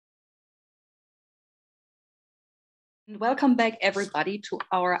Welcome back, everybody, to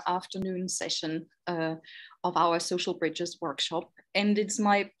our afternoon session of our Social Bridges workshop. And it's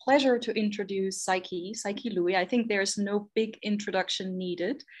my pleasure to introduce Psyche Loui. I think there's no big introduction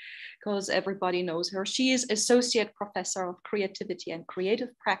needed because everybody knows her. She is Associate Professor of Creativity and Creative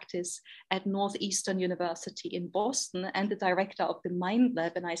Practice at Northeastern University in Boston and the director of the Mind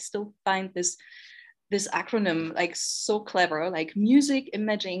Lab. And I still find this acronym like so clever, like music,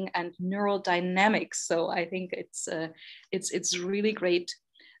 imaging, and neural dynamics. So I think it's really great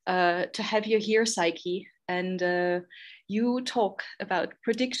to have you here, Psyche, and you talk about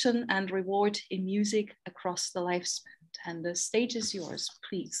prediction and reward in music across the lifespan. And the stage is yours.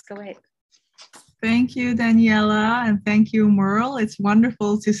 Please go ahead. Thank you, Daniela, and thank you, Merle. It's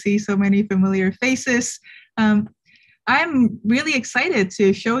wonderful to see so many familiar faces. I'm really excited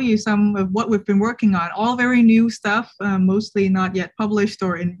to show you some of what we've been working on, all very new stuff, mostly not yet published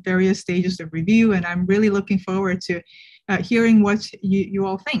or in various stages of review, and I'm really looking forward to hearing what you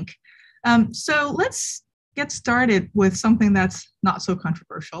all think. So let's get started with something that's not so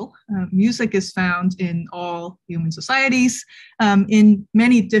controversial. Music is found in all human societies, in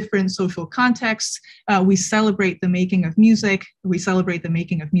many different social contexts. We celebrate the making of music. We celebrate the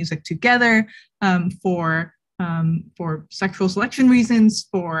making of music together for sexual selection reasons,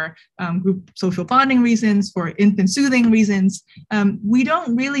 for group social bonding reasons, for infant soothing reasons. We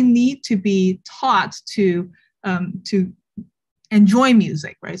don't really need to be taught to enjoy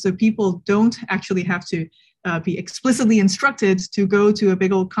music, right? So people don't actually have to be explicitly instructed to go to a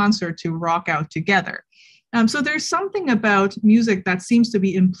big old concert to rock out together. So there's something about music that seems to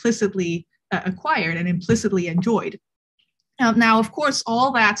be implicitly acquired and implicitly enjoyed. Now, of course,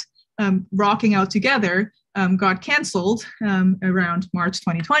 all that rocking out together got canceled around March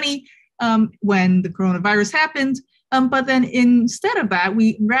 2020 when the coronavirus happened. But then instead of that,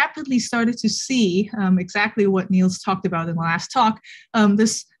 we rapidly started to see exactly what Niels talked about in the last talk,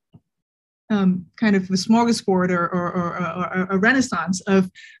 this kind of a smorgasbord or a renaissance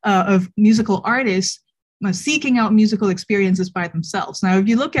of musical artists seeking out musical experiences by themselves. Now, if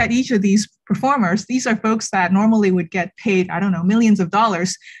you look at each of these performers, these are folks that normally would get paid, I don't know, millions of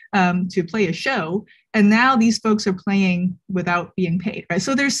dollars to play a show. And now these folks are playing without being paid, right?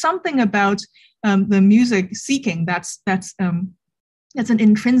 So there's something about the music seeking that's an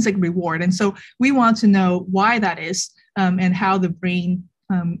intrinsic reward. And so we want to know why that is and how the brain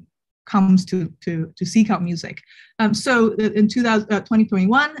comes to seek out music. So in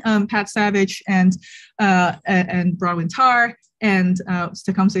 2021, Pat Savage and Bronwyn Tarr and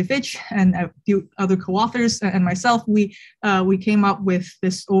Tecumseh Fitch and a few other co-authors and myself, we came up with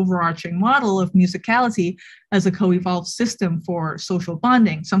this overarching model of musicality as a co-evolved system for social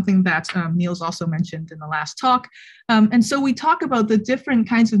bonding, something that Niels also mentioned in the last talk. And so we talk about the different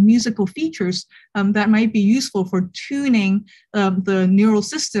kinds of musical features that might be useful for tuning the neural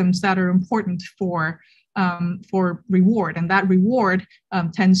systems that are important for reward, and that reward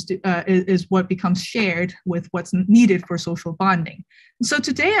is what becomes shared with what's needed for social bonding. And so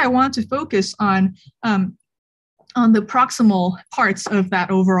today I want to focus on the proximal parts of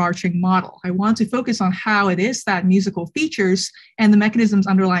that overarching model. I want to focus on how it is that musical features and the mechanisms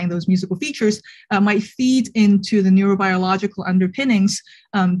underlying those musical features might feed into the neurobiological underpinnings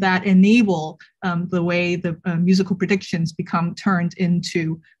that enable the way the musical predictions become turned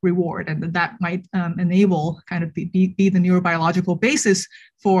into reward. And that might enable kind of be the neurobiological basis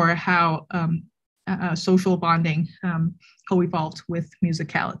for how social bonding co-evolved with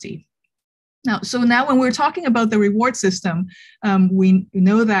musicality. Now when we're talking about the reward system, we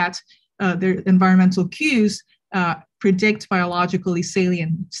know that the environmental cues predict biologically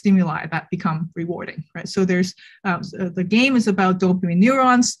salient stimuli that become rewarding, right? So there's the game is about dopamine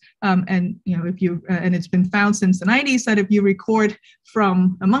neurons, and and it's been found since the 90s that if you record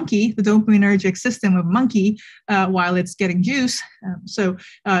from a monkey, the dopaminergic system of a monkey while it's getting juice,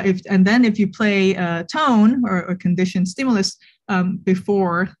 if you play a tone or a conditioned stimulus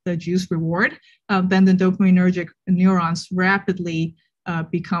before the juice reward, then the dopaminergic neurons rapidly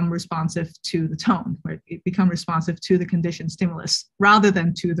become responsive to the tone, right? It become responsive to the conditioned stimulus rather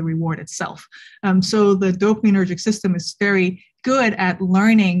than to the reward itself. So the dopaminergic system is very good at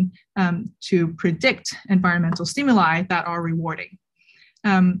learning to predict environmental stimuli that are rewarding.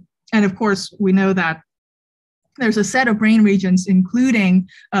 And of course, we know that there's a set of brain regions, including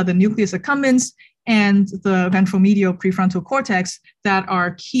the nucleus accumbens and the ventromedial prefrontal cortex, that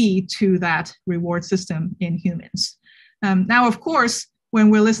are key to that reward system in humans. Now, of course, when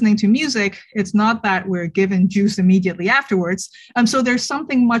we're listening to music, it's not that we're given juice immediately afterwards. So there's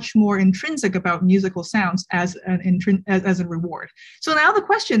something much more intrinsic about musical sounds as a reward. So now the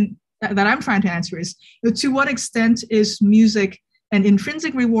question that I'm trying to answer is, to what extent is music an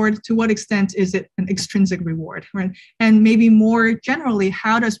intrinsic reward? To what extent is it an extrinsic reward, right? And maybe more generally,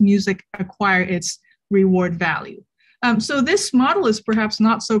 how does music acquire its reward value? So this model is perhaps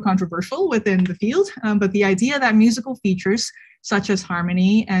not so controversial within the field, but the idea that musical features such as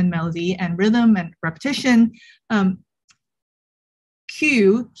harmony and melody and rhythm and repetition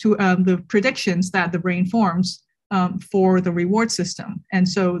cue to the predictions that the brain forms for the reward system. And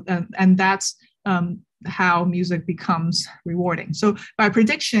so, and that's how music becomes rewarding. So by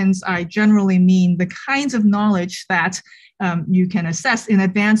predictions, I generally mean the kinds of knowledge that you can assess in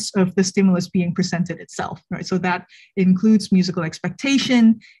advance of the stimulus being presented itself, right? So that includes musical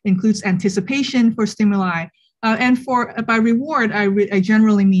expectation, includes anticipation for stimuli, and by reward, I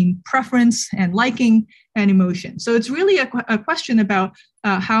generally mean preference and liking and emotion. So it's really a question about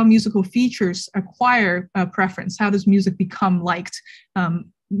how musical features acquire preference. How does music become liked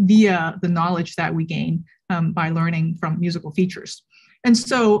via the knowledge that we gain by learning from musical features? And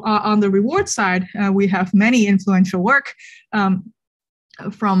so on the reward side, we have many influential work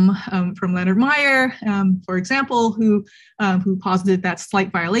from Leonard Meyer, for example, who posited that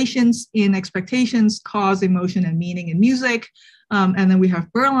slight violations in expectations cause emotion and meaning in music. And then we have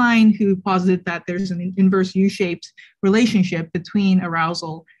Berline, who posited that there's an inverse U-shaped relationship between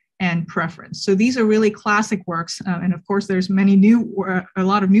arousal and preference. So these are really classic works. And of course, there's a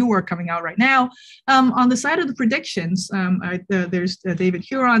lot of new work coming out right now. On the side of the predictions, there's David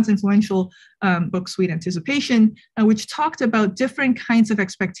Huron's influential book, Sweet Anticipation, which talked about different kinds of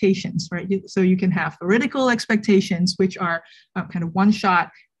expectations, right? So you can have theoretical expectations, which are kind of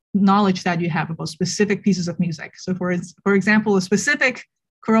one-shot knowledge that you have about specific pieces of music. So for example, a specific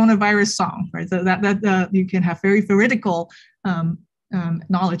coronavirus song, right? So that you can have very theoretical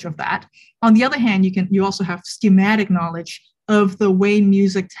knowledge of that. On the other hand, you also have schematic knowledge of the way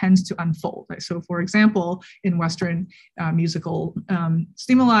music tends to unfold. Right? So for example, in Western musical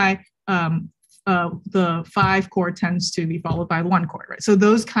stimuli, the 5 chord tends to be followed by 1 chord, right? So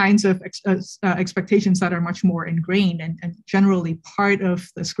those kinds of expectations that are much more ingrained and generally part of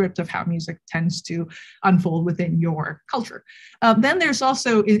the script of how music tends to unfold within your culture. Then there's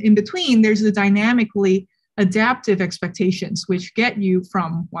also, in between, there's the dynamically adaptive expectations, which get you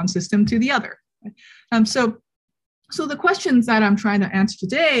from one system to the other. So the questions that I'm trying to answer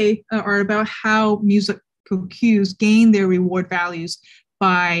today are about how musical cues gain their reward values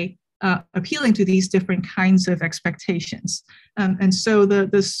by appealing to these different kinds of expectations. And so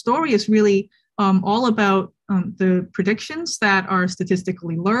the story is really all about the predictions that are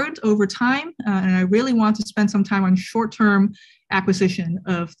statistically learned over time. And I really want to spend some time on short-term acquisition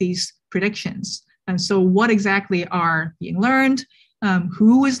of these predictions. And so what exactly are being learned,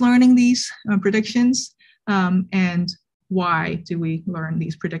 who is learning these predictions, and why do we learn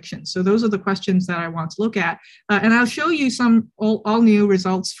these predictions? So those are the questions that I want to look at. And I'll show you some all new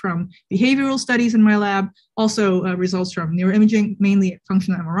results from behavioral studies in my lab, also results from neuroimaging, mainly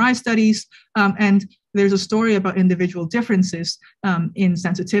functional MRI studies. And there's a story about individual differences in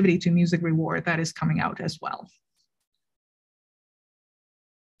sensitivity to music reward that is coming out as well.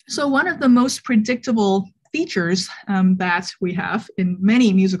 So one of the most predictable features that we have in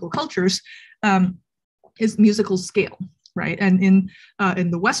many musical cultures is musical scale, right? And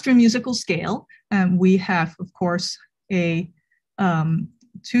in the Western musical scale, we have, of course, a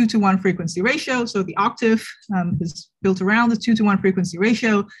 2-to-1 frequency ratio. So the octave is built around the 2-to-1 frequency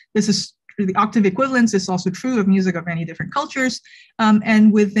ratio. This is the octave equivalence is also true of music of many different cultures.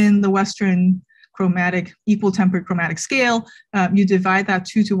 And within the Western equal tempered chromatic scale, you divide that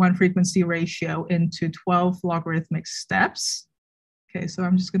 2-to-1 frequency ratio into 12 logarithmic steps. Okay, so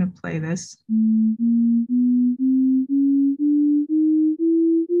I'm just going to play this.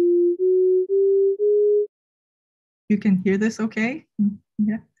 You can hear this okay?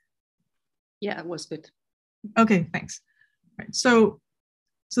 Yeah. Yeah, it was good. Okay, thanks. All right, so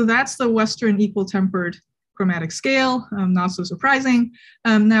that's the Western equal tempered chromatic scale, not so surprising.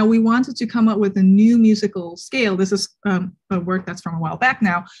 Now we wanted to come up with a new musical scale. This is a work that's from a while back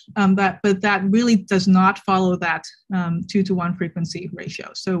now, but that really does not follow that 2-to-1 frequency ratio.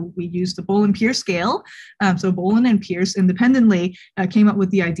 So we used the Bohlen-Pierce scale. So Bohlen and Pierce independently came up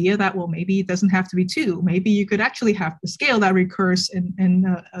with the idea that, well, maybe it doesn't have to be 2. Maybe you could actually have the scale that recurs in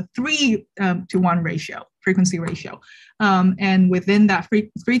a 3-to-1 ratio. Frequency ratio. And within that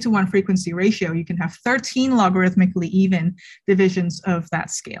 3-to-1 frequency ratio, you can have 13 logarithmically even divisions of that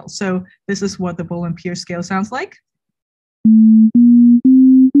scale. So this is what the Bohlen-Pierce scale sounds like.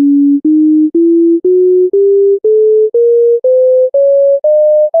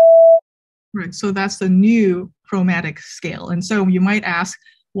 Right, so that's the new chromatic scale. And so you might ask,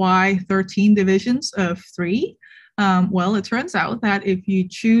 why 13 divisions of 3? Well, it turns out that if you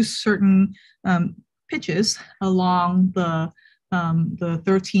choose certain pitches along the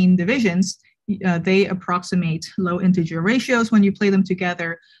 13 divisions, they approximate low integer ratios when you play them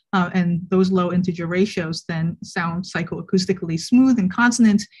together, and those low integer ratios then sound psychoacoustically smooth and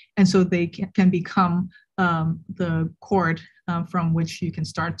consonant, and so they can become the chord from which you can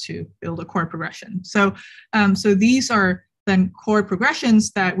start to build a chord progression. So these are then chord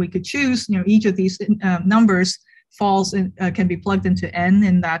progressions that we could choose. Each of these numbers falls in, can be plugged into n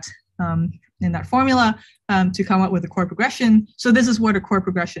in that formula to come up with a chord progression. So this is what a chord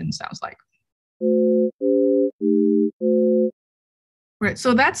progression sounds like. Right,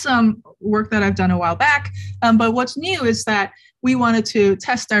 so that's work that I've done a while back, but what's new is that we wanted to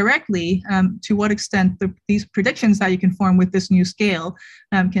test directly to what extent these predictions that you can form with this new scale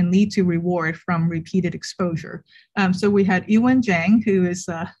can lead to reward from repeated exposure. So we had Yuwen Zhang, who is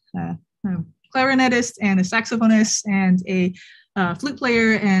a clarinetist and a saxophonist and a flute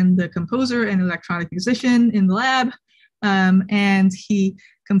player and the composer and electronic musician in the lab, and he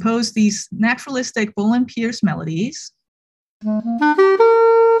composed these naturalistic Bohlen-Pierce melodies.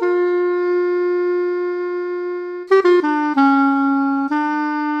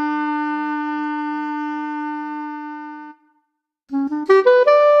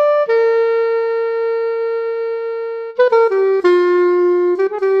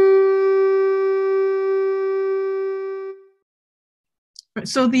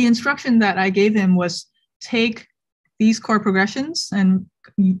 So the instruction that I gave him was take these chord progressions and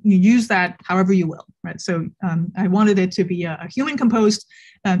you use that however you will, right? So I wanted it to be a human-composed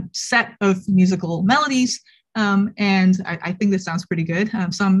set of musical melodies, and I think this sounds pretty good.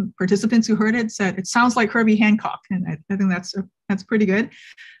 Some participants who heard it said it sounds like Herbie Hancock, and I think that's pretty good.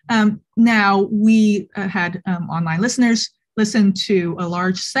 Now we had online listeners listen to a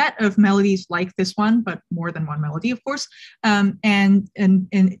large set of melodies like this one, but more than one melody, of course. And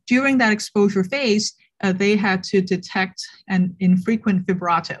during that exposure phase, they had to detect an infrequent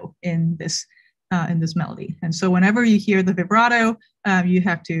vibrato in this melody. And so whenever you hear the vibrato, you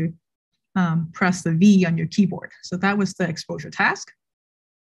have to press the V on your keyboard. So that was the exposure task.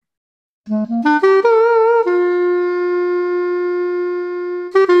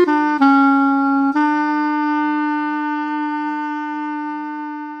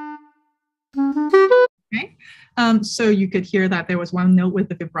 Okay. So you could hear that there was one note with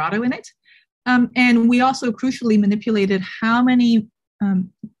the vibrato in it. And we also crucially manipulated how many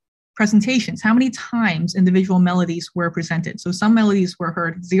presentations, how many times individual melodies were presented. So some melodies were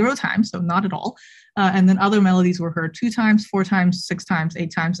heard 0 times, so not at all. And then other melodies were heard 2 times, 4 times, 6 times,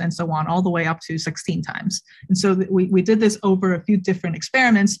 8 times, and so on, all the way up to 16 times. And so we did this over a few different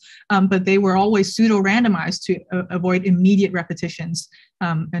experiments, but they were always pseudo-randomized to avoid immediate repetitions.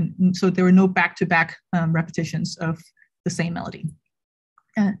 And so there were no back-to-back repetitions of the same melody.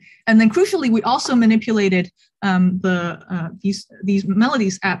 And then crucially, we also manipulated these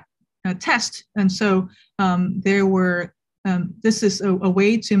melodies at test. And so there were, this is a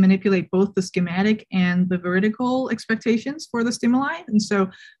way to manipulate both the schematic and the veridical expectations for the stimuli. And so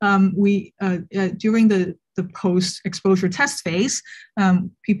we, during the post-exposure test phase,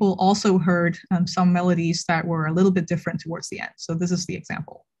 people also heard some melodies that were a little bit different towards the end. So this is the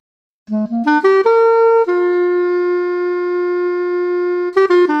example.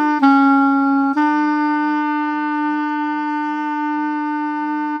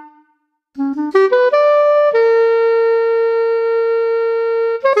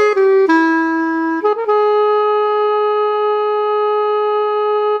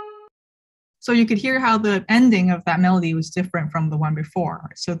 So you could hear how the ending of that melody was different from the one before.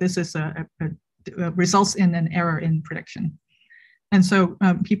 So this is results in an error in prediction. And so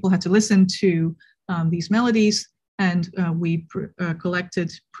people had to listen to these melodies, and we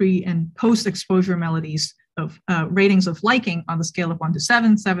collected pre and post exposure melodies of ratings of liking on the scale of 1 to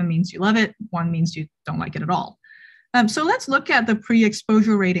 7. 7 means you love it, 1 means you don't like it at all. So let's look at the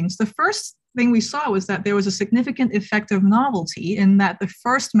pre-exposure ratings. The first thing we saw was that there was a significant effect of novelty in that the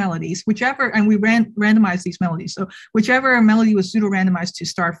first melodies, whichever, and we randomized these melodies, so whichever melody was pseudo-randomized to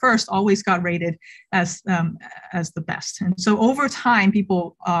start first always got rated as the best. And so over time,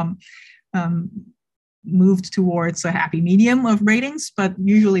 people moved towards a happy medium of ratings, but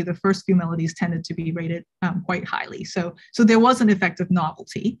usually the first few melodies tended to be rated quite highly. So there was an effect of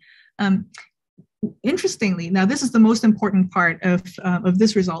novelty. Interestingly, now this is the most important part of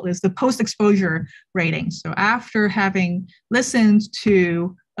this result, is the post-exposure rating. So after having listened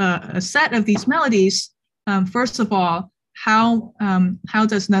to a set of these melodies, first of all, how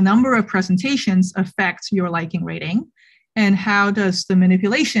does the number of presentations affect your liking rating? and how does the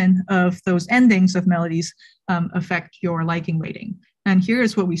manipulation of those endings of melodies affect your liking rating. And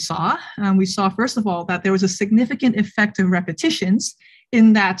here's what we saw. We saw, first of all, that there was a significant effect of repetitions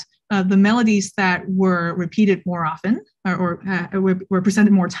in that the melodies that were repeated more often or were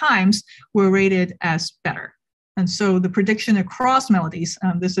presented more times were rated as better. And so the prediction across melodies,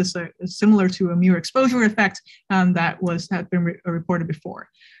 this is similar to a mere exposure effect that had been reported before.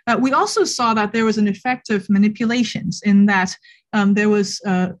 We also saw that there was an effect of manipulations in that there was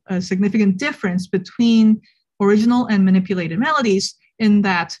a significant difference between original and manipulated melodies in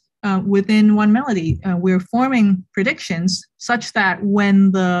that within one melody, we're forming predictions such that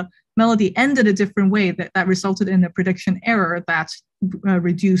when the melody ended a different way, that resulted in a prediction error that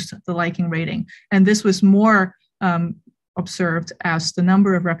reduced the liking rating. And this was more observed as the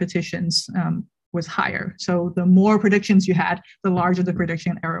number of repetitions was higher. So the more predictions you had, the larger the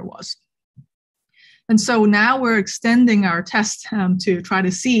prediction error was. And so now we're extending our test to try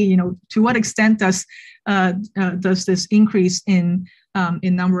to see, to what extent does this increase in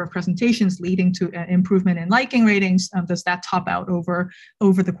number of presentations leading to an improvement in liking ratings, does that top out over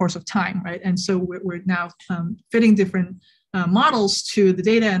the course of time, right? And so we're now fitting different models to the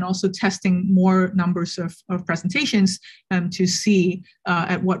data and also testing more numbers of presentations to see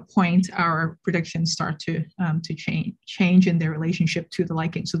at what point our predictions start to change in their relationship to the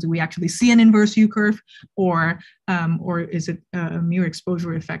liking. So do we actually see an inverse U curve, or is it a mere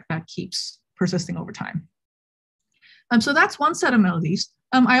exposure effect that keeps persisting over time? So that's one set of melodies.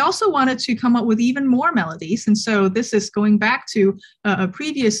 I also wanted to come up with even more melodies. And so this is going back to a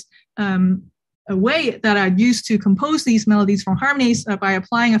previous a way that I used to compose these melodies from harmonies by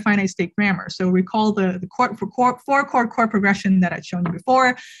applying a finite state grammar. So recall the four-chord chord progression that I'd shown you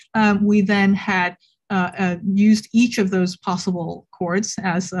before. We then had used each of those possible chords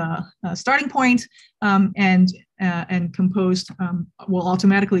as a starting point and composed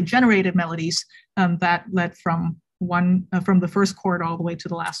automatically generated melodies that led from the first chord all the way to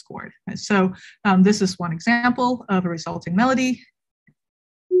the last chord. So this is one example of a resulting melody.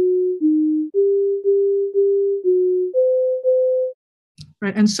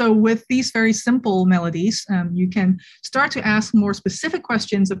 Right, and so with these very simple melodies, you can start to ask more specific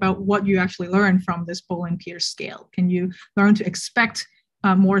questions about what you actually learn from this Bohlen-Pierce scale. Can you learn to expect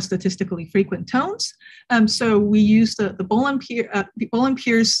more statistically frequent tones? So we use the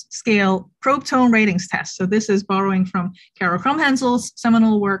Bohlen-Pierce scale probe tone ratings test. So this is borrowing from Carol Krumhansel's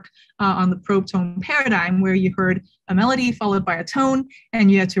seminal work on the probe tone paradigm, where you heard a melody followed by a tone,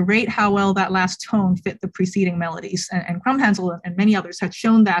 and you had to rate how well that last tone fit the preceding melodies. And Krumhansel and many others had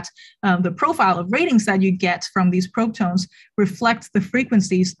shown that the profile of ratings that you get from these probe tones reflect the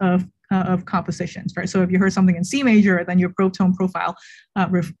frequencies of compositions, right? So if you heard something in C major, then your probe tone profile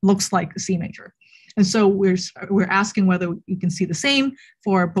looks like C major. And so we're asking whether you can see the same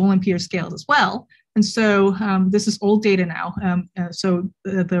for Bohlen-Pierce scales as well. And so this is old data now. So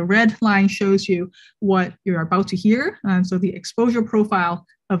the red line shows you what you're about to hear. So the exposure profile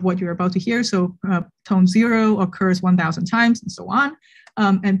of what you're about to hear. So tone 0 occurs 1,000 times and so on.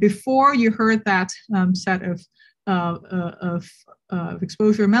 And before you heard that set of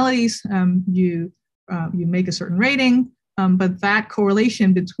exposure melodies, you make a certain rating, but that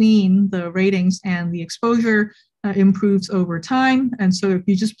correlation between the ratings and the exposure improves over time. And so if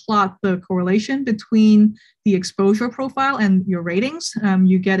you just plot the correlation between the exposure profile and your ratings,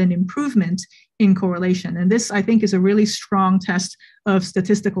 you get an improvement in correlation. And this, I think, is a really strong test of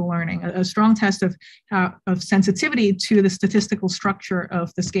statistical learning, a strong test of sensitivity to the statistical structure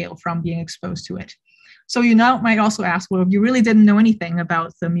of the scale from being exposed to it. So you now might also ask, well, if you really didn't know anything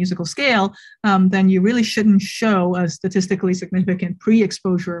about the musical scale, then you really shouldn't show a statistically significant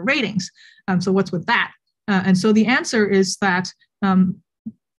pre-exposure ratings. So what's with that? And so the answer is that the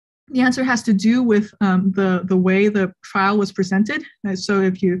answer has to do with the way the trial was presented. So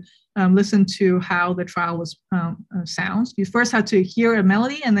if you listen to how the trial was sounds, you first had to hear a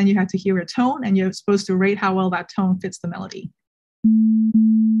melody, and then you had to hear a tone, and you're supposed to rate how well that tone fits the melody.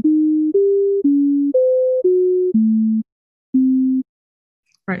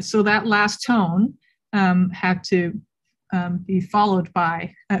 Right, so that last tone had to be followed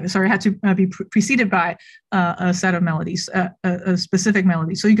by, had to be preceded by a set of melodies, a specific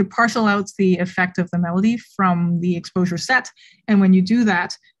melody. So you could partial out the effect of the melody from the exposure set. And when you do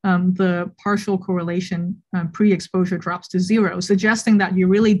that, the partial correlation pre-exposure drops to 0, suggesting that you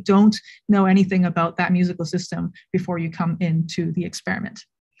really don't know anything about that musical system before you come into the experiment.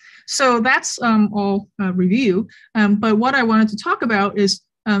 So that's all review. But what I wanted to talk about is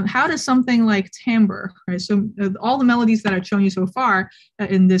how does something like timbre, right? So all the melodies that I've shown you so far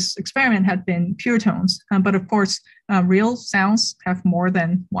in this experiment have been pure tones, but of course, real sounds have more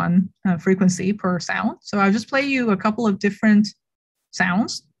than one frequency per sound. So I'll just play you a couple of different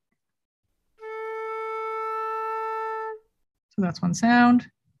sounds. So that's one sound.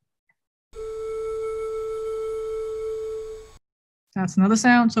 That's another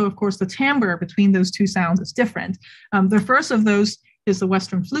sound. So of course, the timbre between those two sounds is different. The first of those is the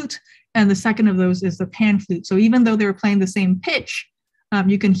Western flute, and the second of those is the pan flute. So even though they're playing the same pitch,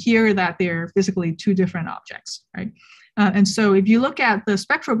 you can hear that they're physically two different objects, right? And so if you look at the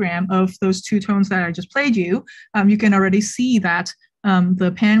spectrogram of those two tones that I just played you, you can already see that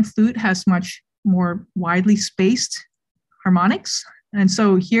the pan flute has much more widely spaced harmonics. And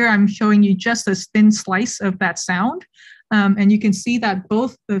so here I'm showing you just a thin slice of that sound. And you can see that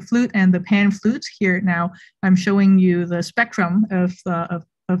both the flute and the pan flute here now, I'm showing you the spectrum of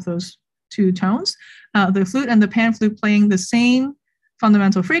those two tones. The flute and the pan flute playing the same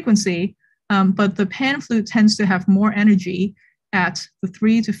fundamental frequency, but the pan flute tends to have more energy at the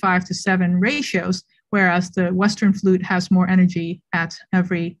 3 to 5 to 7 ratios, whereas the Western flute has more energy at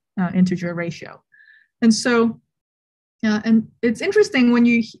every integer ratio. And so, and it's interesting when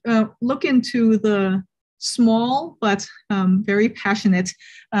you look into the small but very passionate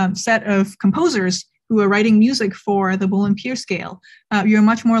set of composers who are writing music for the Bull-Pierce scale, you're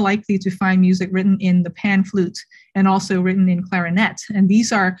much more likely to find music written in the pan flute and also written in clarinet. And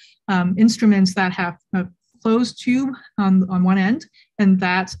these are instruments that have a closed tube on one end, and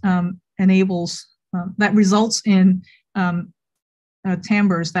that that results in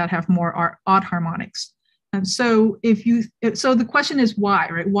timbres that have more odd harmonics. And so so the question is why,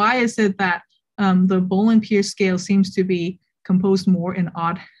 right? Why is it that the Bull-Pierce scale seems to be composed more in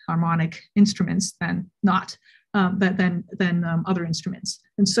odd harmonic instruments than other instruments?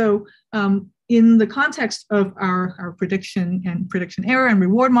 And so in the context of our prediction error and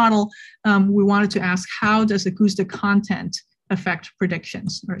reward model, we wanted to ask, how does acoustic content affect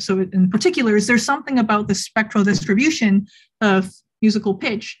predictions? Right? So in particular, is there something about the spectral distribution of musical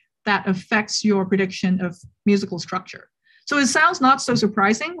pitch that affects your prediction of musical structure? So it sounds not so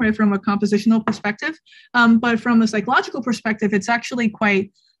surprising, right, from a compositional perspective, but from a psychological perspective, it's actually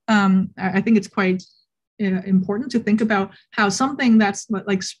quite, I think it's quite important to think about how something that's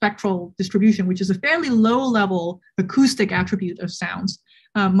like spectral distribution, which is a fairly low-level acoustic attribute of sounds,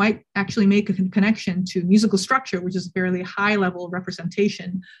 might actually make a connection to musical structure, which is a fairly high-level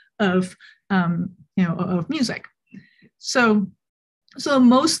representation of, of music. So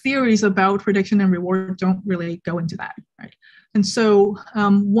most theories about prediction and reward don't really go into that, right? And so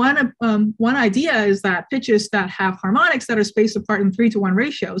one idea is that pitches that have harmonics that are spaced apart in 3-to-1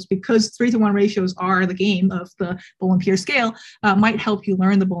 ratios, because 3-to-1 ratios are the game of the Bull-Pierce scale, might help you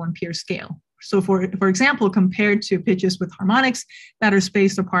learn the Bull-Pierce scale. So for example, compared to pitches with harmonics that are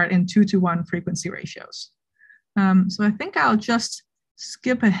spaced apart in 2-to-1 frequency ratios. So I think I'll just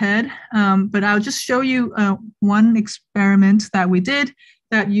skip ahead, but I'll just show you one experiment that we did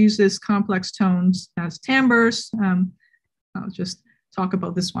that uses complex tones as timbres. I'll just talk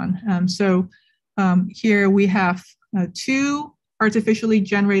about this one. Here we have two artificially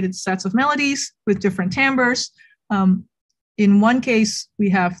generated sets of melodies with different timbres. In one case, we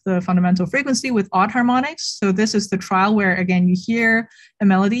have the fundamental frequency with odd harmonics. So this is the trial where, again, you hear a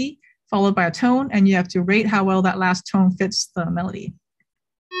melody followed by a tone, and you have to rate how well that last tone fits the melody.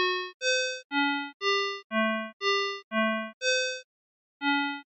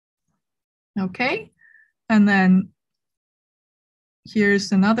 Okay, and then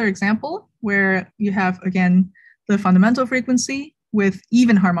here's another example where you have, again, the fundamental frequency with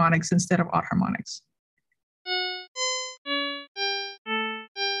even harmonics instead of odd harmonics.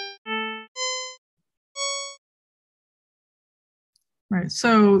 Right,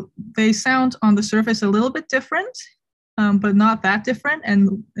 so they sound on the surface a little bit different, but not that different,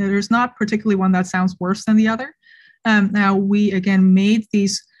 and there's not particularly one that sounds worse than the other. Now, we, again, made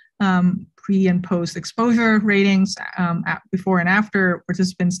these pre and post exposure ratings. Before and after,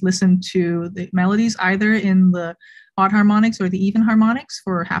 participants listened to the melodies either in the odd harmonics or the even harmonics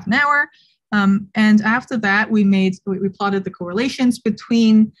for half an hour. And after that, we plotted the correlations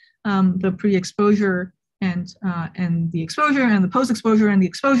between the pre-exposure and the exposure, and the post-exposure and the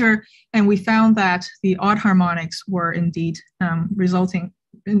exposure, and we found that the odd harmonics were indeed resulted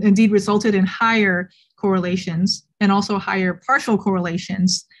in higher correlations and also higher partial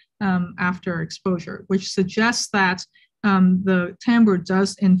correlations after exposure, which suggests that the timbre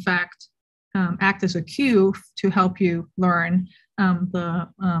does in fact act as a cue to help you learn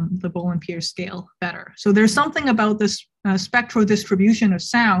the Bull-Pierce scale better. So there's something about this spectral distribution of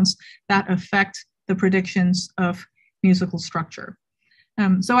sounds that affect the predictions of musical structure.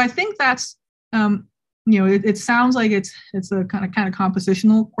 So I think that's, it sounds like it's a kind of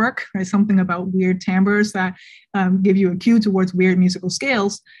compositional quirk, right? Something about weird timbres that give you a cue towards weird musical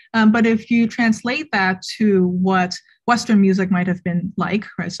scales. But if you translate that to what Western music might have been like,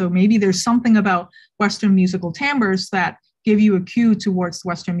 right? So maybe there's something about Western musical timbres that give you a cue towards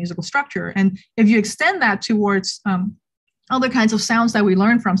Western musical structure. And if you extend that towards other kinds of sounds that we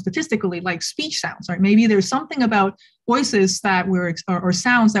learn from statistically, like speech sounds, right? Maybe there's something about voices that or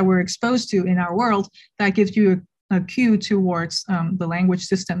sounds that we're exposed to in our world that gives you a cue towards the language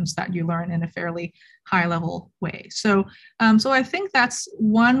systems that you learn in a fairly high level way. So I think that's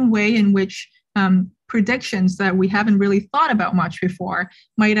one way in which predictions that we haven't really thought about much before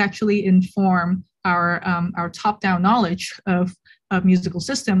might actually inform our top-down knowledge of musical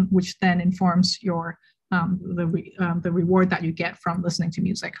system, which then informs your the reward that you get from listening to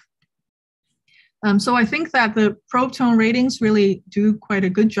music. So I think that the probe tone ratings really do quite a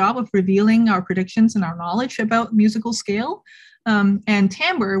good job of revealing our predictions and our knowledge about musical scale. And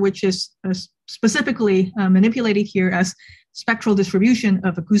timbre, which is specifically manipulated here as spectral distribution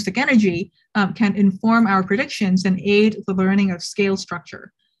of acoustic energy, can inform our predictions and aid the learning of scale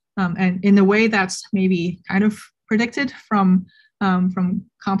structure. And in a way that's maybe kind of predicted from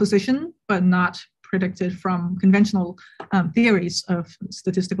composition, but not predicted from conventional theories of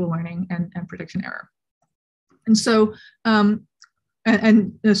statistical learning and prediction error. And so,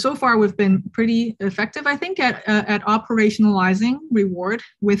 so far we've been pretty effective, I think, at operationalizing reward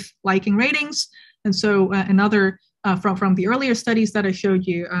with liking ratings. And so another, from the earlier studies that I showed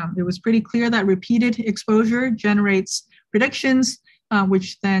you, it was pretty clear that repeated exposure generates predictions,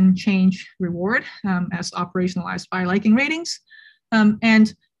 which then change reward as operationalized by liking ratings.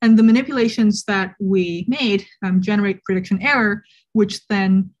 And the manipulations that we made generate prediction error, which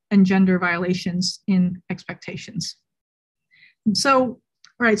then engender violations in expectations. So,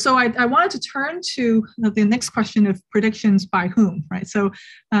 right, so I wanted to turn to the next question of predictions by whom, right? So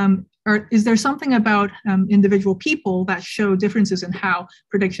is there something about individual people that show differences in how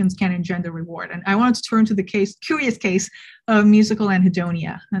predictions can engender reward? And I wanted to turn to the curious case of musical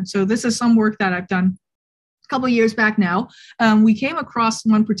anhedonia. And so this is some work that I've done couple of years back now. We came across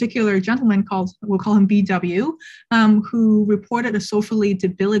one particular gentleman we'll call him BW, who reported a socially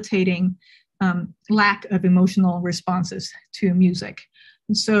debilitating lack of emotional responses to music.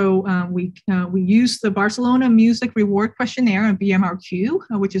 And so we used the Barcelona Music Reward Questionnaire, a BMRQ,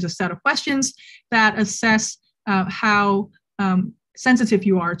 which is a set of questions that assess how sensitive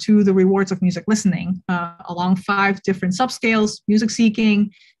you are to the rewards of music listening along 5 different subscales: music seeking,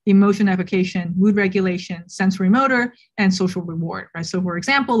 emotion evocation, mood regulation, sensory motor, and social reward, right? So for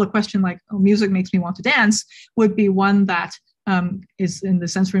example, a question like, oh, music makes me want to dance would be one that is in the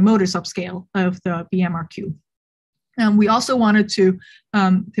sensory motor subscale of the BMRQ. We also wanted to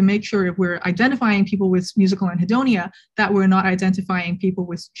make sure if we're identifying people with musical anhedonia, that we're not identifying people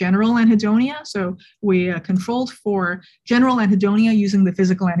with general anhedonia. So we controlled for general anhedonia using the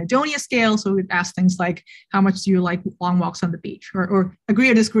physical anhedonia scale. So we'd ask things like, how much do you like long walks on the beach? Or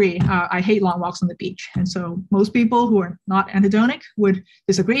agree or disagree, I hate long walks on the beach. And so most people who are not anhedonic would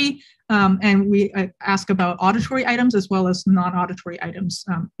disagree. And we ask about auditory items as well as non-auditory items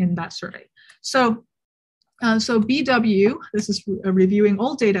in that survey. So BW, this is reviewing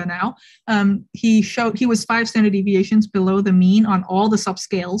old data now, he was 5 standard deviations below the mean on all the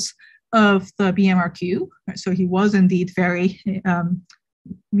subscales of the BMRQ. Right? So he was indeed very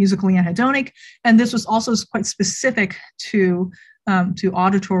musically anhedonic. And this was also quite specific to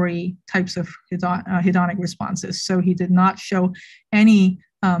auditory types of hedonic responses. So he did not show any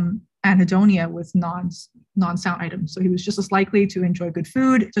anhedonia with non-sound items. So he was just as likely to enjoy good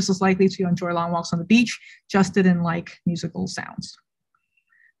food, just as likely to enjoy long walks on the beach, just didn't like musical sounds.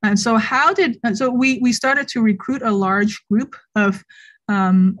 And so we started to recruit a large group of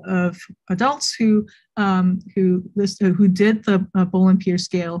adults who did the Bohlen-Pierce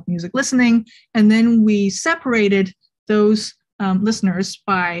scale music listening, and then we separated those listeners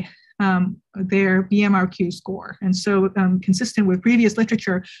by their BMRQ score. And so consistent with previous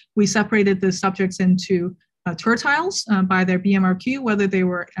literature, we separated the subjects into tertiles by their BMRQ, whether they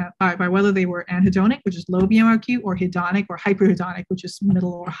were by whether they were anhedonic, which is low BMRQ, or hedonic or hyperhedonic, which is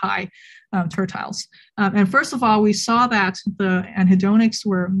middle or high tertiles. And first of all, we saw that the anhedonics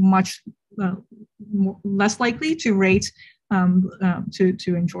were much less likely to rate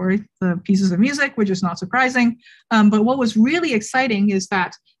to enjoy the pieces of music, which is not surprising. But what was really exciting is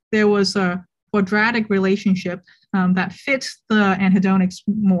that there was a quadratic relationship that fits the anhedonics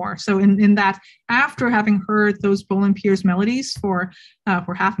more. So in that, after having heard those Bohlen-Pierce melodies for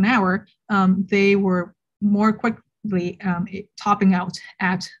half an hour, they were more quickly topping out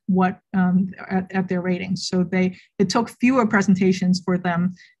at at their ratings. So it took fewer presentations for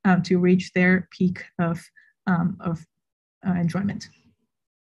them to reach their peak of enjoyment.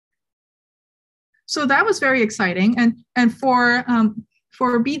 So that was very exciting, and for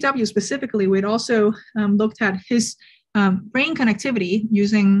BW specifically, we'd also looked at his brain connectivity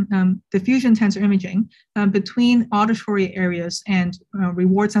using diffusion tensor imaging between auditory areas and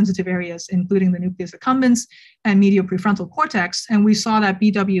reward-sensitive areas, including the nucleus accumbens and medial prefrontal cortex. And we saw that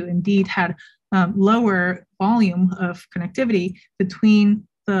BW indeed had lower volume of connectivity between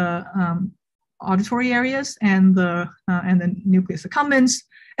the auditory areas and the nucleus accumbens.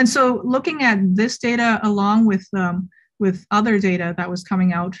 And so, looking at this data along with other data that was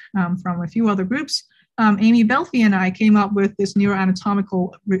coming out from a few other groups, Amy Belfi and I came up with this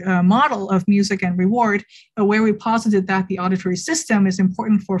neuroanatomical model of music and reward, where we posited that the auditory system is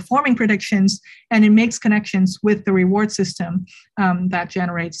important for forming predictions, and it makes connections with the reward system that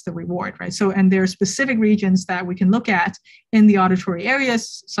generates the reward, right? So, and there are specific regions that we can look at in the auditory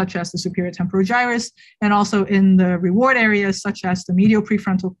areas, such as the superior temporal gyrus, and also in the reward areas, such as the medial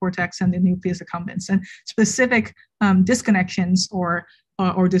prefrontal cortex and the nucleus accumbens, and specific disconnections or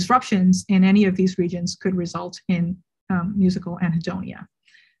disruptions in any of these regions could result in musical anhedonia.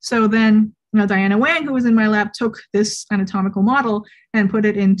 So then Diana Wang, who was in my lab, took this anatomical model and put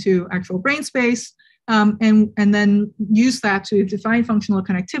it into actual brain space, and then used that to define functional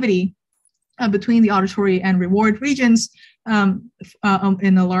connectivity between the auditory and reward regions in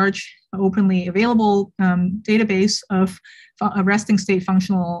a large openly available database of resting state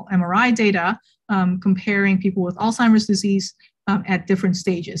functional MRI data, comparing people with Alzheimer's disease at different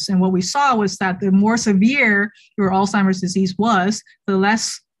stages. And what we saw was that the more severe your Alzheimer's disease was, the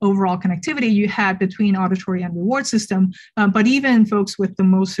less overall connectivity you had between auditory and reward system. But even folks with the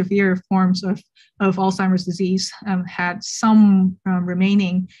most severe forms of Alzheimer's disease had some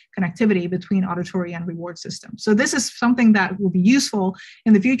remaining connectivity between auditory and reward system. So this is something that will be useful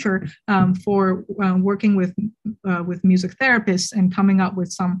in the future for working with music therapists and coming up with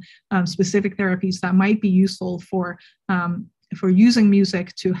some specific therapies that might be useful for using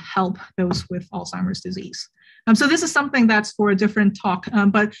music to help those with Alzheimer's disease. So this is something that's for a different talk,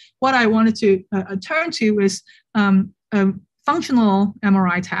 but what I wanted to turn to is a functional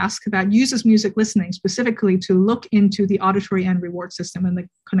MRI task that uses music listening specifically to look into the auditory and reward system and the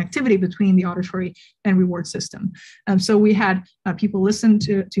connectivity between the auditory and reward system. So we had people listen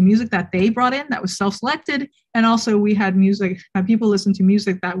to music that they brought in that was self-selected, and also we had people listen to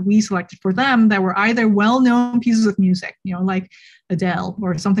music that we selected for them that were either well-known pieces of music, like Adele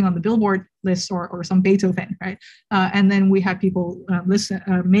or something on the Billboard list, or some Beethoven, right? And then we had people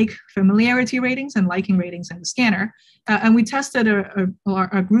make familiarity ratings and liking ratings in the scanner. And we tested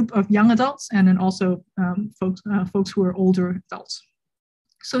a group of young adults and then also folks who are older adults.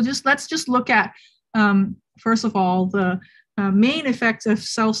 So let's look at, first of all, the main effect of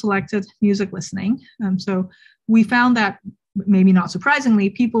self-selected music listening. So we found that, maybe not surprisingly,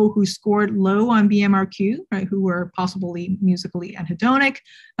 people who scored low on BMRQ, right, who were possibly musically anhedonic,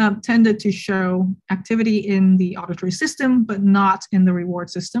 tended to show activity in the auditory system, but not in the reward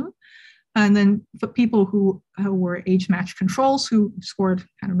system. And then for people who were age-matched controls, who scored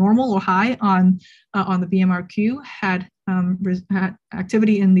kind of normal or high on the BMRQ, had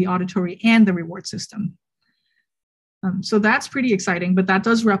activity in the auditory and the reward system. So that's pretty exciting, but that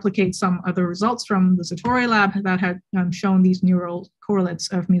does replicate some other results from the Satori lab that had shown these neural correlates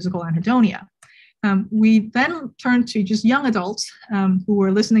of musical anhedonia. We then turned to just young adults who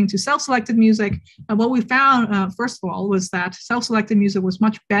were listening to self-selected music. What we found, first of all, was that self-selected music was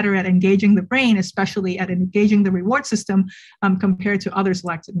much better at engaging the brain, especially at engaging the reward system, compared to other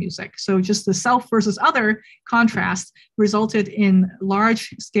selected music. So just the self versus other contrast resulted in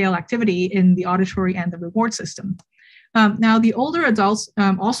large-scale activity in the auditory and the reward system. Now, the older adults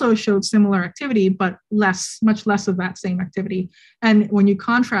also showed similar activity, but much less of that same activity. And when you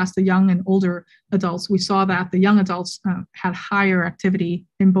contrast the young and older adults, we saw that the young adults had higher activity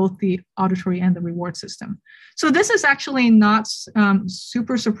in both the auditory and the reward system. So this is actually not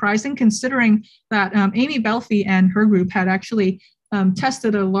super surprising, considering that Amy Belfi and her group had actually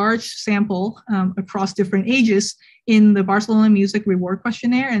tested a large sample across different ages in the Barcelona Music Reward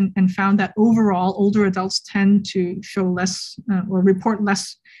Questionnaire, and found that overall older adults tend to show less or report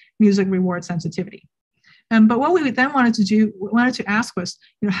less music reward sensitivity. But what we then wanted to ask was,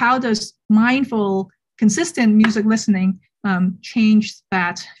 how does mindful, consistent music listening changed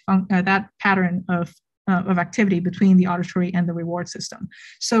that pattern of activity between the auditory and the reward system.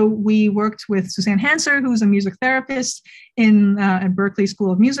 So we worked with Suzanne Hanser, who's a music therapist at Berklee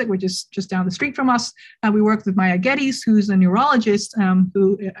School of Music, which is just down the street from us. We worked with Maya Geddes, who's a neurologist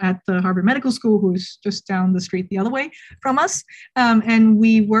who at the Harvard Medical School, who's just down the street the other way from us. And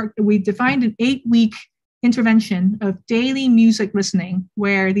we defined an 8-week intervention of daily music listening,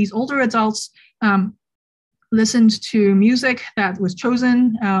 where these older adults listened to music that was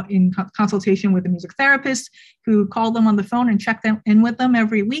chosen in consultation with a music therapist, who called them on the phone and checked in with them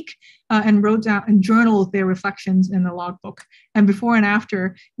every week and wrote down and journaled their reflections in the logbook. And before and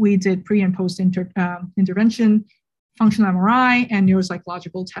after, we did pre and post intervention, functional MRI, and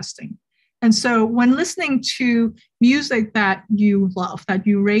neuropsychological testing. And so when listening to music that you love, that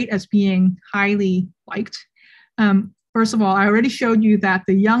you rate as being highly liked, first of all, I already showed you that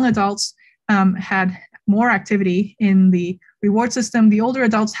the young adults had more activity in the reward system. The older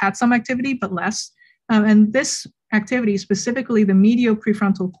adults had some activity, but less. And this activity, specifically the medial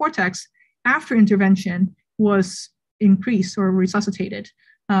prefrontal cortex, after intervention was increased or resuscitated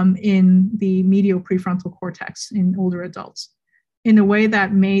in the medial prefrontal cortex in older adults, in a way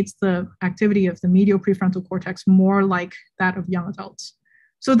that made the activity of the medial prefrontal cortex more like that of young adults.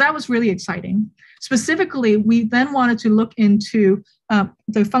 So that was really exciting. Specifically, we then wanted to look into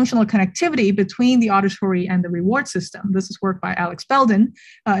the functional connectivity between the auditory and the reward system. This is work by Alex Belden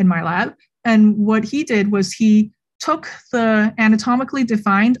in my lab. And what he did was he took the anatomically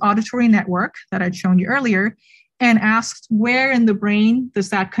defined auditory network that I'd shown you earlier and asked, where in the brain does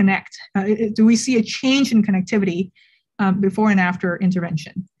that connect? Do we see a change in connectivity before and after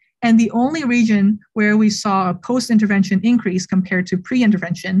intervention? And the only region where we saw a post-intervention increase compared to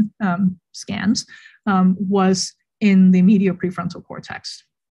pre-intervention scans was in the medial prefrontal cortex.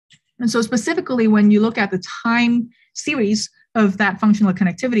 And so specifically, when you look at the time series of that functional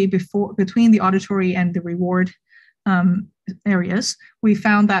connectivity between the auditory and the reward areas, we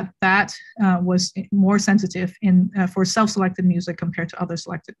found that was more sensitive for self-selected music compared to other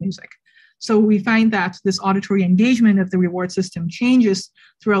selected music. So we find that this auditory engagement of the reward system changes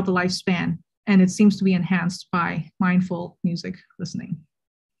throughout the lifespan, and it seems to be enhanced by mindful music listening.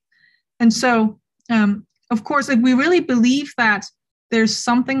 And so, of course, if we really believe that there's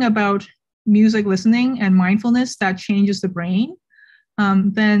something about music listening and mindfulness that changes the brain,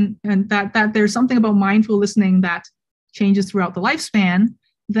 and that there's something about mindful listening that changes throughout the lifespan,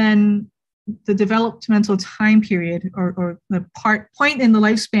 then the developmental time period or the point in the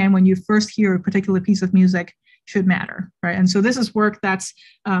lifespan when you first hear a particular piece of music should matter, right? And so this is work that's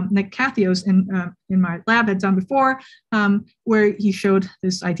Nick Kathios in my lab had done before, where he showed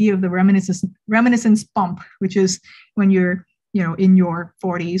this idea of the reminiscence bump, which is when you're in your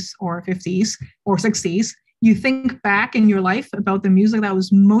 40s or 50s or 60s, you think back in your life about the music that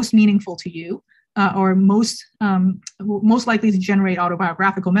was most meaningful to you or most likely to generate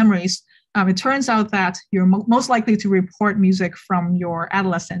autobiographical memories. It turns out that you're most likely to report music from your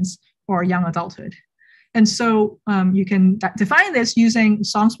adolescence or young adulthood. And so you can define this using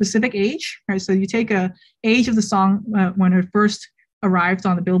song-specific age, right? So you take a age of the song when it first arrived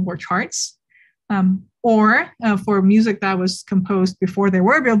on the Billboard charts, or for music that was composed before there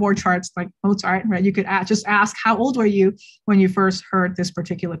were Billboard charts, like Mozart, right? You could just ask, how old were you when you first heard this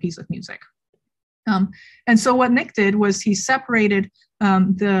particular piece of music? And so what Nick did was he separated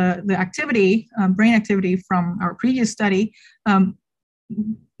the activity, brain activity from our previous study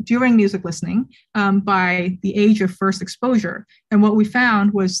during music listening by the age of first exposure. And what we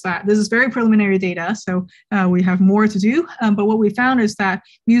found was that this is very preliminary data, so we have more to do. But what we found is that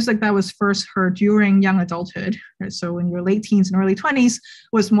music that was first heard during young adulthood, right, so in your late teens and early 20s,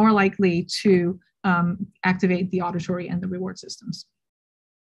 was more likely to activate the auditory and the reward systems.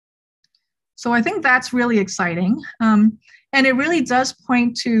 So I think that's really exciting. And it really does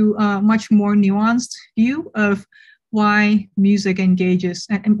point to a much more nuanced view of why music engages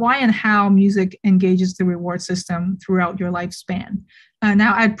and why and how music engages the reward system throughout your lifespan.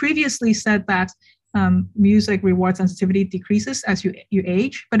 Now, I'd previously said that music reward sensitivity decreases as you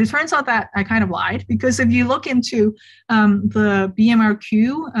age, but it turns out that I kind of lied, because if you look into the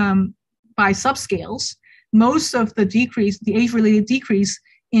BMRQ by subscales, most of the decrease, the age-related decrease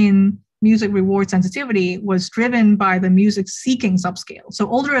in music reward sensitivity was driven by the music seeking subscale. So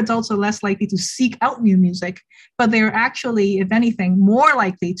older adults are less likely to seek out new music, but they're actually, if anything, more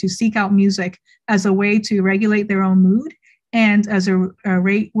likely to seek out music as a way to regulate their own mood and as a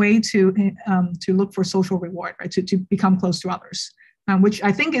way to look for social reward, right? To become close to others, which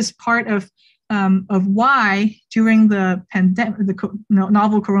I think is part of of why during the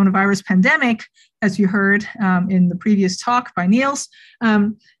novel coronavirus pandemic, as you heard in the previous talk by Niels,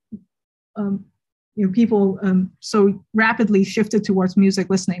 people so rapidly shifted towards music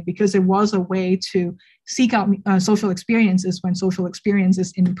listening because it was a way to seek out social experiences when social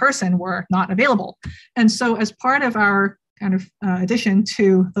experiences in person were not available. And so as part of our kind of addition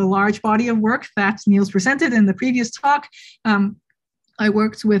to the large body of work that Niels presented in the previous talk, I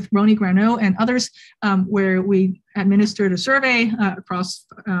worked with Roni Grano and others where we administered a survey across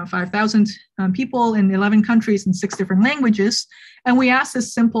 5,000 people in 11 countries in 6 different languages. And we asked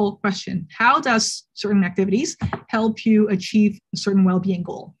this simple question: how does certain activities help you achieve a certain well-being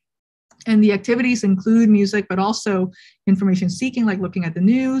goal? And the activities include music, but also information seeking, like looking at the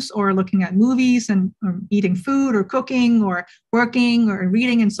news or looking at movies and eating food or cooking or working or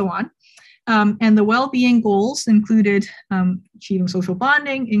reading and so on. And the well-being goals included achieving social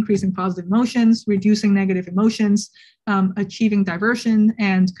bonding, increasing positive emotions, reducing negative emotions, achieving diversion,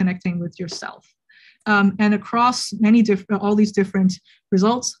 and connecting with yourself. And across all these different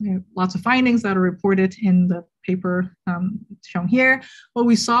results, lots of findings that are reported in the paper shown here, what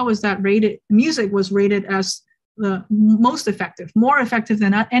we saw was that music was rated as the most effective, more effective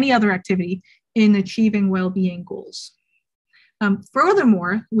than any other activity in achieving well-being goals.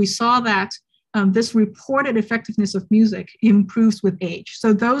 Furthermore, we saw that this reported effectiveness of music improves with age.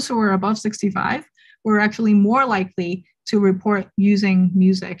 So those who are above 65 were actually more likely to report using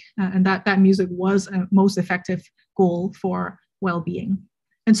music, and that music was a most effective goal for well-being.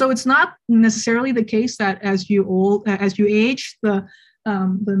 And so it's not necessarily the case that as you age, the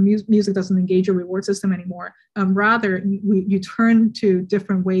music doesn't engage your reward system anymore. Rather, you turn to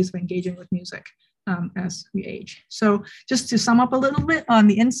different ways of engaging with music as we age. So just to sum up a little bit on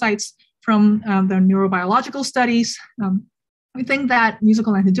the insights from the neurobiological studies, we think that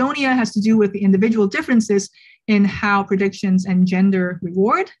musical anhedonia has to do with the individual differences in how predictions engender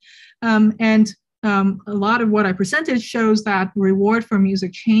reward. And a lot of what I presented shows that reward for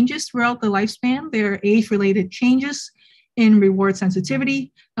music changes throughout the lifespan. There are age-related changes in reward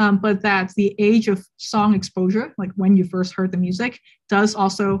sensitivity, but that the age of song exposure, like when you first heard the music, does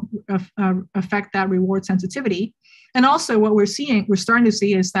also affect that reward sensitivity. And also what we're starting to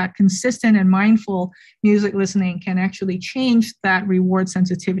see is that consistent and mindful music listening can actually change that reward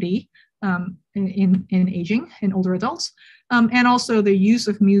sensitivity in aging, in older adults. And also the use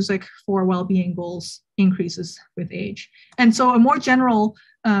of music for well-being goals increases with age. And so a more general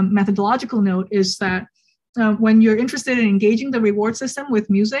methodological note is that when you're interested in engaging the reward system with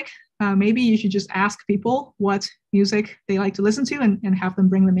music, maybe you should just ask people what music they like to listen to and have them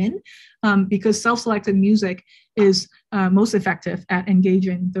bring them in, because self-selected music is most effective at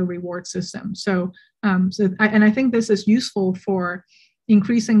engaging the reward system. And I think this is useful for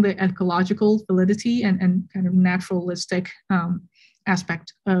increasing the ecological validity and kind of naturalistic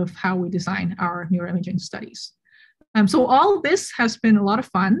aspect of how we design our neuroimaging studies. So all of this has been a lot of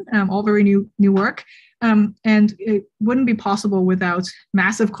fun, all very new work. And it wouldn't be possible without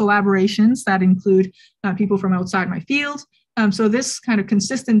massive collaborations that include people from outside my field. So this kind of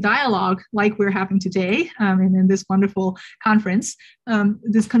consistent dialogue, like we're having today and in this wonderful conference,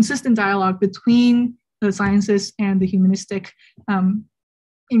 this consistent dialogue between the sciences and the humanistic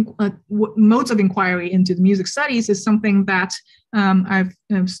modes of inquiry into the music studies is something that I've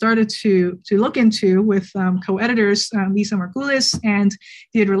started to look into with co-editors Lisa Margulis and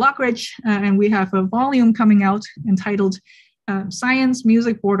Deirdre Lockridge, and we have a volume coming out entitled Science,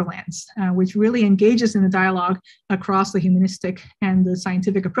 Music, Borderlands, which really engages in the dialogue across the humanistic and the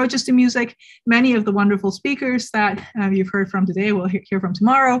scientific approaches to music. Many of the wonderful speakers that you've heard from today, we'll hear from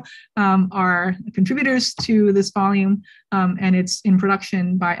tomorrow, are contributors to this volume, and it's in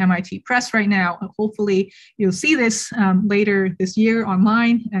production by MIT Press right now. Hopefully you'll see this later this year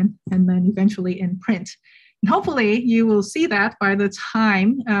online and then eventually in print. And hopefully you will see that by the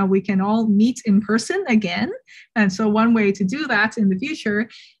time we can all meet in person again. And so one way to do that in the future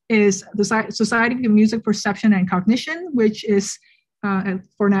is the Society of Music Perception and Cognition, which is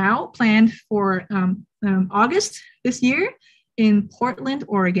for now planned for August this year in Portland,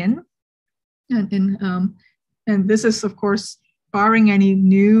 Oregon. And this is, of course, barring any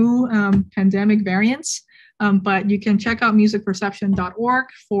new pandemic variants. But you can check out musicperception.org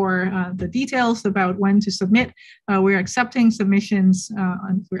for the details about when to submit. We're accepting submissions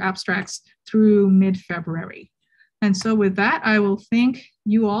for abstracts through mid-February. And so with that, I will thank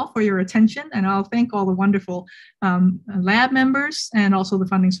you all for your attention, and I'll thank all the wonderful lab members and also the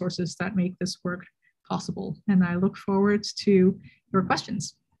funding sources that make this work possible. And I look forward to your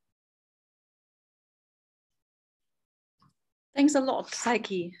questions. Thanks a lot,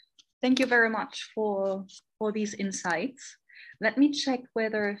 Psyche. Thank you very much for these insights. Let me check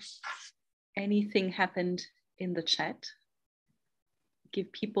whether anything happened in the chat.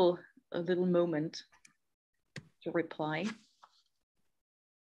 Give people a little moment to reply.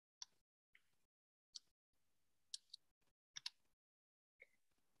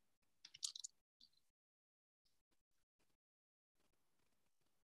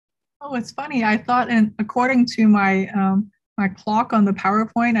 Oh, it's funny. I thought, and according to my my clock on the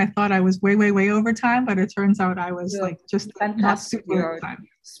PowerPoint, I thought I was way over time, but it turns out I was like just fantastic. Not super over time.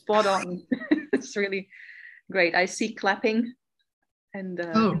 Spot on. It's really great. I see clapping. And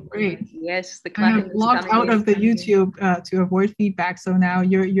oh, great! Yes, the clapping. I have logged out of the YouTube to avoid feedback, so now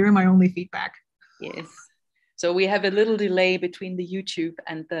you're my only feedback. Yes. So we have a little delay between the YouTube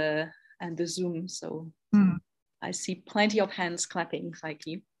and the Zoom. So I see plenty of hands clapping,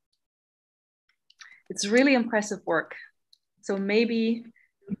 Psyche. It's really impressive work. So maybe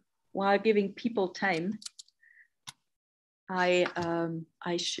while giving people time, I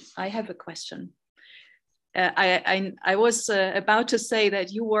have a question. I was about to say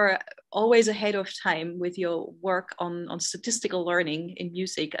that you were always ahead of time with your work on statistical learning in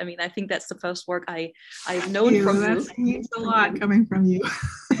music. I mean, I think that's the first work I've known from you. That means a lot coming from you.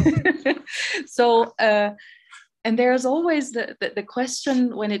 So, and there's always the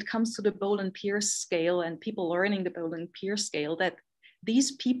question when it comes to the Boland-Pierce scale and people learning the Boland-Pierce scale, that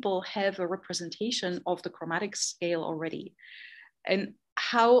these people have a representation of the chromatic scale already. And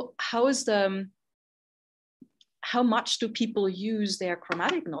how much do people use their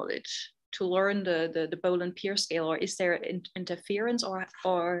chromatic knowledge to learn the Boland-Pierce scale, or is there interference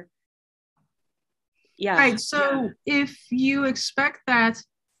or yeah? Right. So if you expect that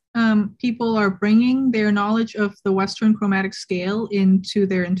people are bringing their knowledge of the Western chromatic scale into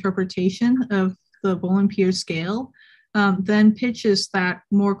their interpretation of the Boland-Pierce scale, then pitches that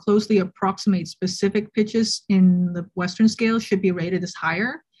more closely approximate specific pitches in the Western scale should be rated as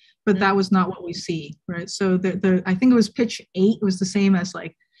higher. But that was not what we see, right? So I think it was pitch 8 was the same as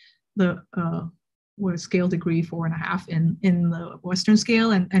like the scale degree 4.5 in the Western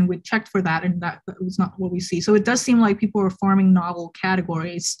scale, and we checked for that, and that was not what we see. So it does seem like people are forming novel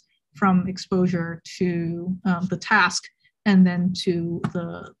categories from exposure to the task, and then to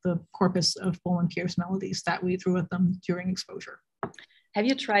the corpus of Boland-Pierce melodies that we threw at them during exposure. Have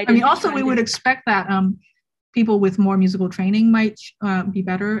you tried? I mean, also we would expect that people with more musical training might be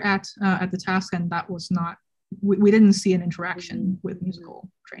better at the task, and that was not. We didn't see an interaction with musical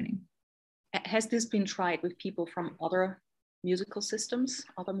training. Has this been tried with people from other musical systems,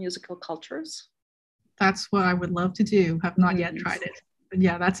 other musical cultures? That's what I would love to do. Have not yet tried it, but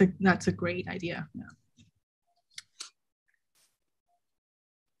yeah, that's a great idea. Yeah.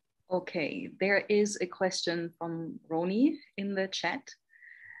 Okay, there is a question from Roni in the chat,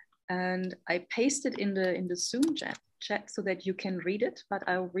 and I pasted in the Zoom chat so that you can read it, but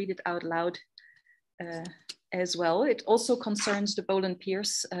I'll read it out loud as well. It also concerns the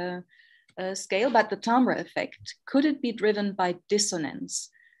Boland-Pierce scale, but the timbre effect. Could it be driven by dissonance?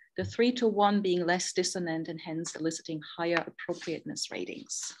 The 3-to-1 being less dissonant and hence eliciting higher appropriateness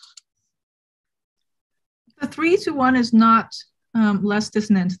ratings. The 3-to-1 is not less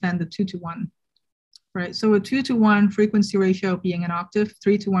dissonant than the 2-to-1. Right, so a 2-to-1 frequency ratio being an octave,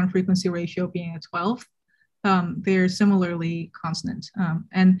 3-to-1 frequency ratio being a 12th, they're similarly consonant.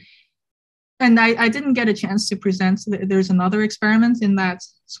 And I didn't get a chance to present. There's another experiment in that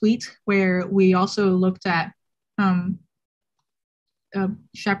suite where we also looked at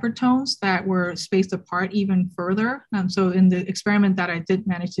shepherd tones that were spaced apart even further. So in the experiment that I did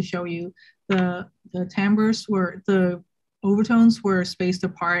manage to show you, the timbres were, the overtones were spaced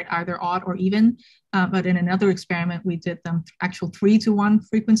apart either odd or even, but in another experiment we did them actual 3-to-1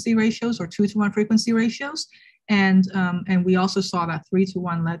 frequency ratios or 2-to-1 frequency ratios, and we also saw that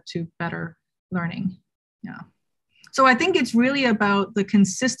 3-to-1 led to better learning. Yeah. So I think it's really about the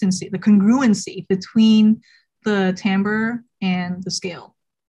consistency, the congruency between the timbre and the scale.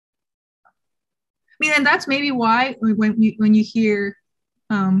 I mean, and that's maybe why when you hear,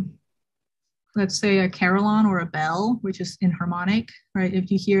 let's say a carillon or a bell, which is in harmonic, right? If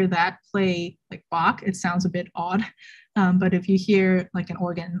you hear that play like Bach, it sounds a bit odd. But if you hear like an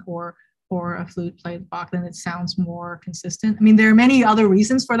organ or a flute play Bach, then it sounds more consistent. I mean, there are many other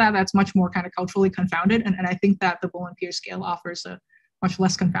reasons for that. That's much more kind of culturally confounded. And I think that the Boland-Pierce scale offers a much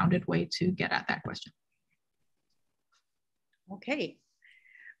less confounded way to get at that question. Okay.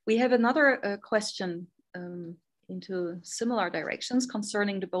 We have another question into similar directions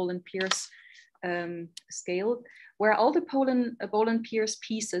concerning the Boland-Pierce scale. Were all the Boland-Pierce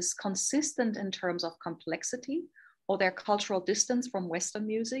pieces consistent in terms of complexity or their cultural distance from Western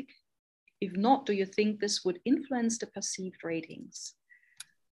music? If not, do you think this would influence the perceived ratings?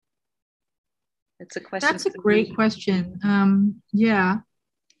 It's a question. That's a great question. Yeah,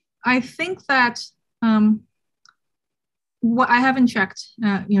 I think that what I haven't checked,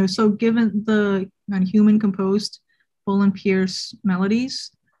 so given the human composed Bull and Pierce melodies,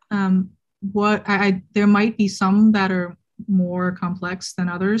 there might be some that are more complex than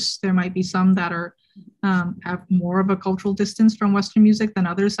others. There might be some that are have more of a cultural distance from Western music than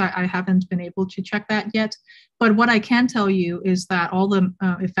others. I haven't been able to check that yet. But what I can tell you is that all the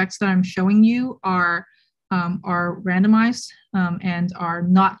effects that I'm showing you are randomized and are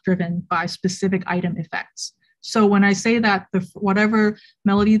not driven by specific item effects. So when I say that whatever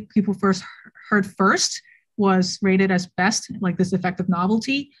melody people heard first was rated as best, like this effect of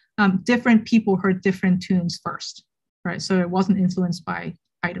novelty, different people heard different tunes first, right? So it wasn't influenced by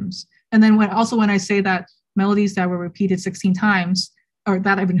items. And then when I say that melodies that were repeated 16 times, or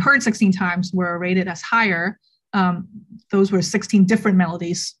that I've been heard 16 times, were rated as higher, those were 16 different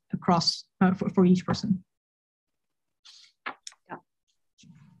melodies across for each person. Yeah.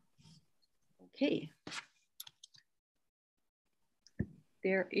 Okay.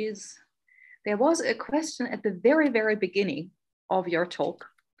 There was a question at the very, very beginning of your talk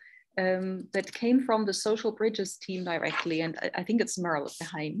that came from the Social Bridges team directly, and I think it's Merle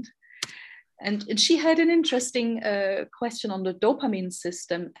behind. And she had an interesting question on the dopamine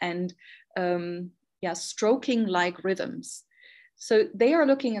system and stroking-like rhythms. So they are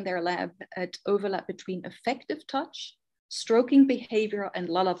looking in their lab at overlap between affective touch, stroking behavior, and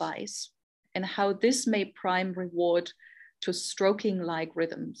lullabies, and how this may prime reward to stroking-like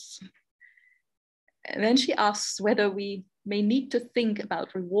rhythms. And then she asks whether we may need to think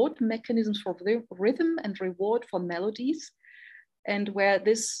about reward mechanisms for rhythm and reward for melodies, and where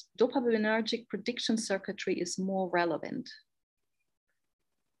this dopaminergic prediction circuitry is more relevant.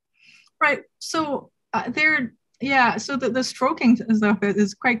 Right. So so the stroking stuff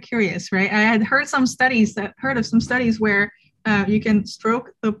is quite curious, right? I had heard of some studies where you can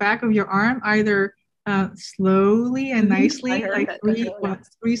stroke the back of your arm either slowly and nicely, like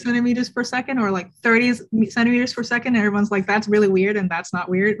 3 centimeters per second, or like 30 centimeters per second. And everyone's like, that's really weird, and that's not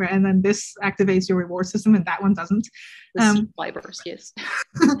weird, right? And then this activates your reward system, and that one doesn't. Fibers, yes.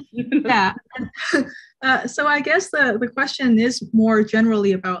 Yeah. So I guess the question is more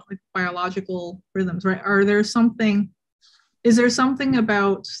generally about like biological rhythms, right? Is there something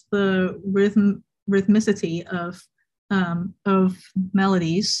about the rhythmicity of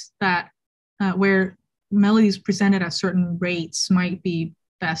melodies that where melodies presented at certain rates might be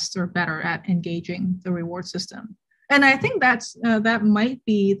best or better at engaging the reward system? And I think that might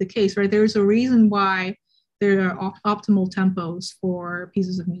be the case, right? There's a reason why there are optimal tempos for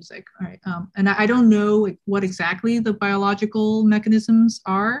pieces of music, right? And I don't know what exactly the biological mechanisms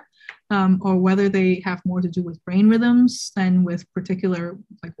are, or whether they have more to do with brain rhythms than with particular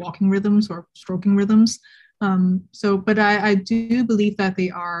like walking rhythms or stroking rhythms. But I do believe that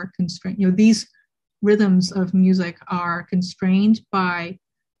they are constrained. These rhythms of music are constrained by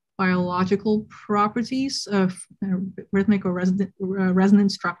biological properties of rhythmic or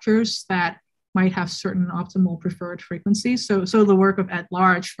resonant structures that might have certain optimal preferred frequencies. So the work of Ed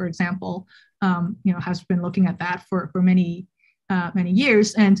Large, for example, has been looking at that for many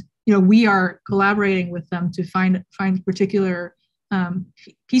years, and we are collaborating with them to find particular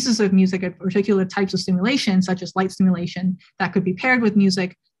pieces of music at particular types of stimulation, such as light stimulation, that could be paired with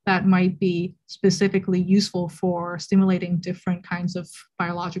music that might be specifically useful for stimulating different kinds of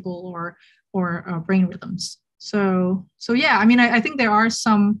biological or brain rhythms. So yeah, I mean, I think there are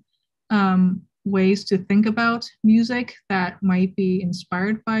some ways to think about music that might be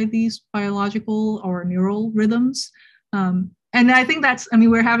inspired by these biological or neural rhythms. And I think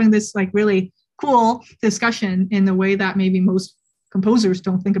we're having this like really cool discussion in the way that maybe most composers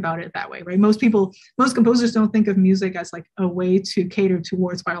don't think about it that way, right? Most composers don't think of music as like a way to cater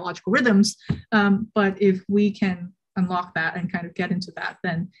towards biological rhythms. But if we can unlock that and kind of get into that,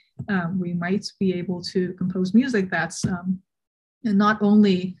 then we might be able to compose music that's not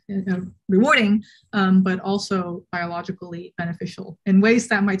only rewarding, but also biologically beneficial in ways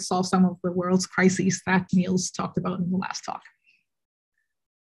that might solve some of the world's crises that Niels talked about in the last talk.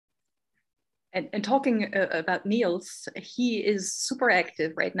 And talking about Niels, he is super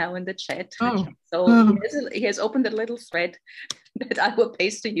active right now in the chat. Oh. So he has opened a little thread that I will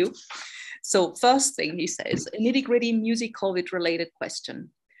paste to you. So first thing he says, a nitty-gritty music COVID-related question.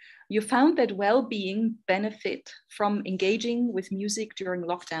 You found that well-being benefit from engaging with music during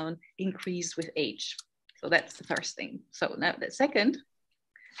lockdown increased with age. So that's the first thing. So now the second,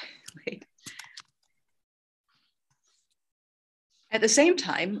 wait. At the same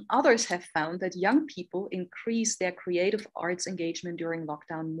time, others have found that young people increase their creative arts engagement during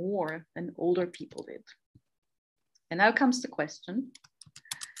lockdown more than older people did. And now comes the question.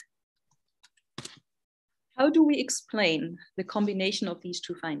 How do we explain the combination of these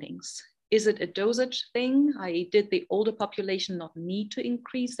two findings? Is it a dosage thing, i.e. did the older population not need to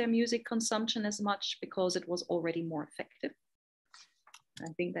increase their music consumption as much because it was already more effective? I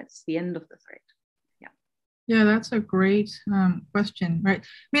think that's the end of the thread. Yeah, that's a great question, right?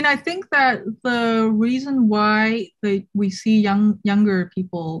 I mean, I think that the reason why we see younger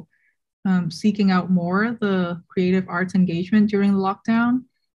people seeking out more the creative arts engagement during the lockdown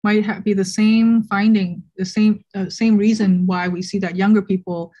might be the same finding, the same reason why we see that younger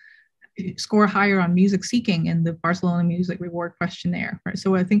people score higher on music seeking in the Barcelona Music Reward Questionnaire, right?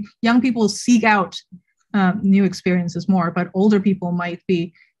 So I think young people seek out new experiences more, but older people might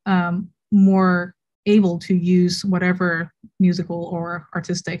be more able to use whatever musical or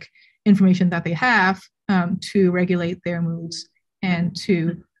artistic information that they have to regulate their moods and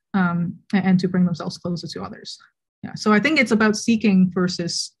to bring themselves closer to others. Yeah, so I think it's about seeking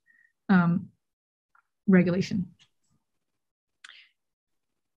versus regulation.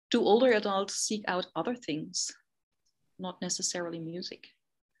 Do older adults seek out other things, not necessarily music?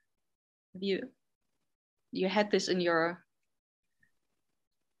 You had this in your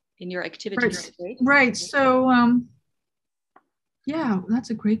activities, right? So yeah,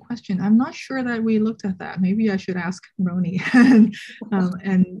 that's a great question. I'm not sure that we looked at that. Maybe I should ask Roni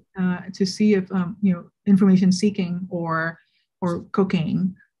and to see if information seeking or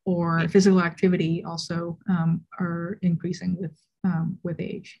cooking or physical activity also are increasing with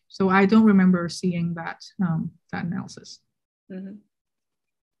age. So I don't remember seeing that analysis. Mm-hmm.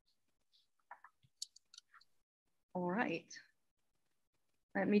 All right.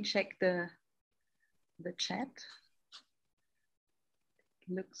 Let me check the chat.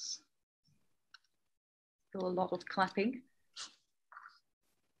 It looks still a lot of clapping.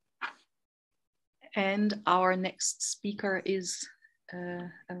 And our next speaker is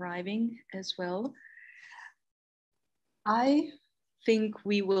arriving as well. I think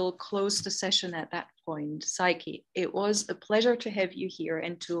we will close the session at that point. Psyche, it was a pleasure to have you here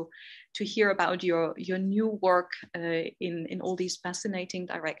and to hear about your new work in all these fascinating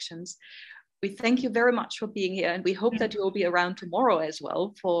directions. We thank you very much for being here, and we hope that you will be around tomorrow as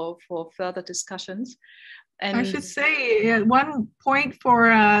well for further discussions. And I should say one point for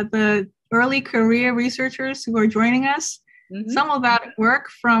the early career researchers who are joining us. Mm-hmm. Some of that work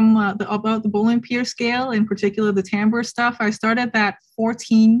from about the Bolin-Pierre scale, in particular the timbre stuff, I started that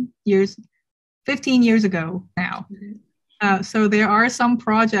 15 years ago now. Mm-hmm. So there are some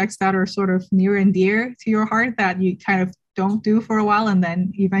projects that are sort of near and dear to your heart that you kind of don't do for a while and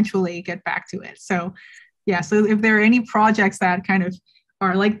then eventually get back to it. So yeah, so if there are any projects that kind of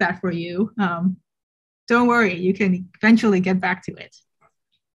are like that for you, don't worry, you can eventually get back to it.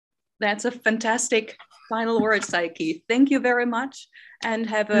 That's a fantastic final word, Psyche. Thank you very much and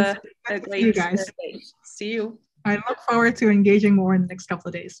have a great day. See you. I look forward to engaging more in the next couple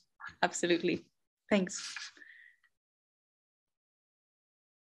of days. Absolutely. Thanks.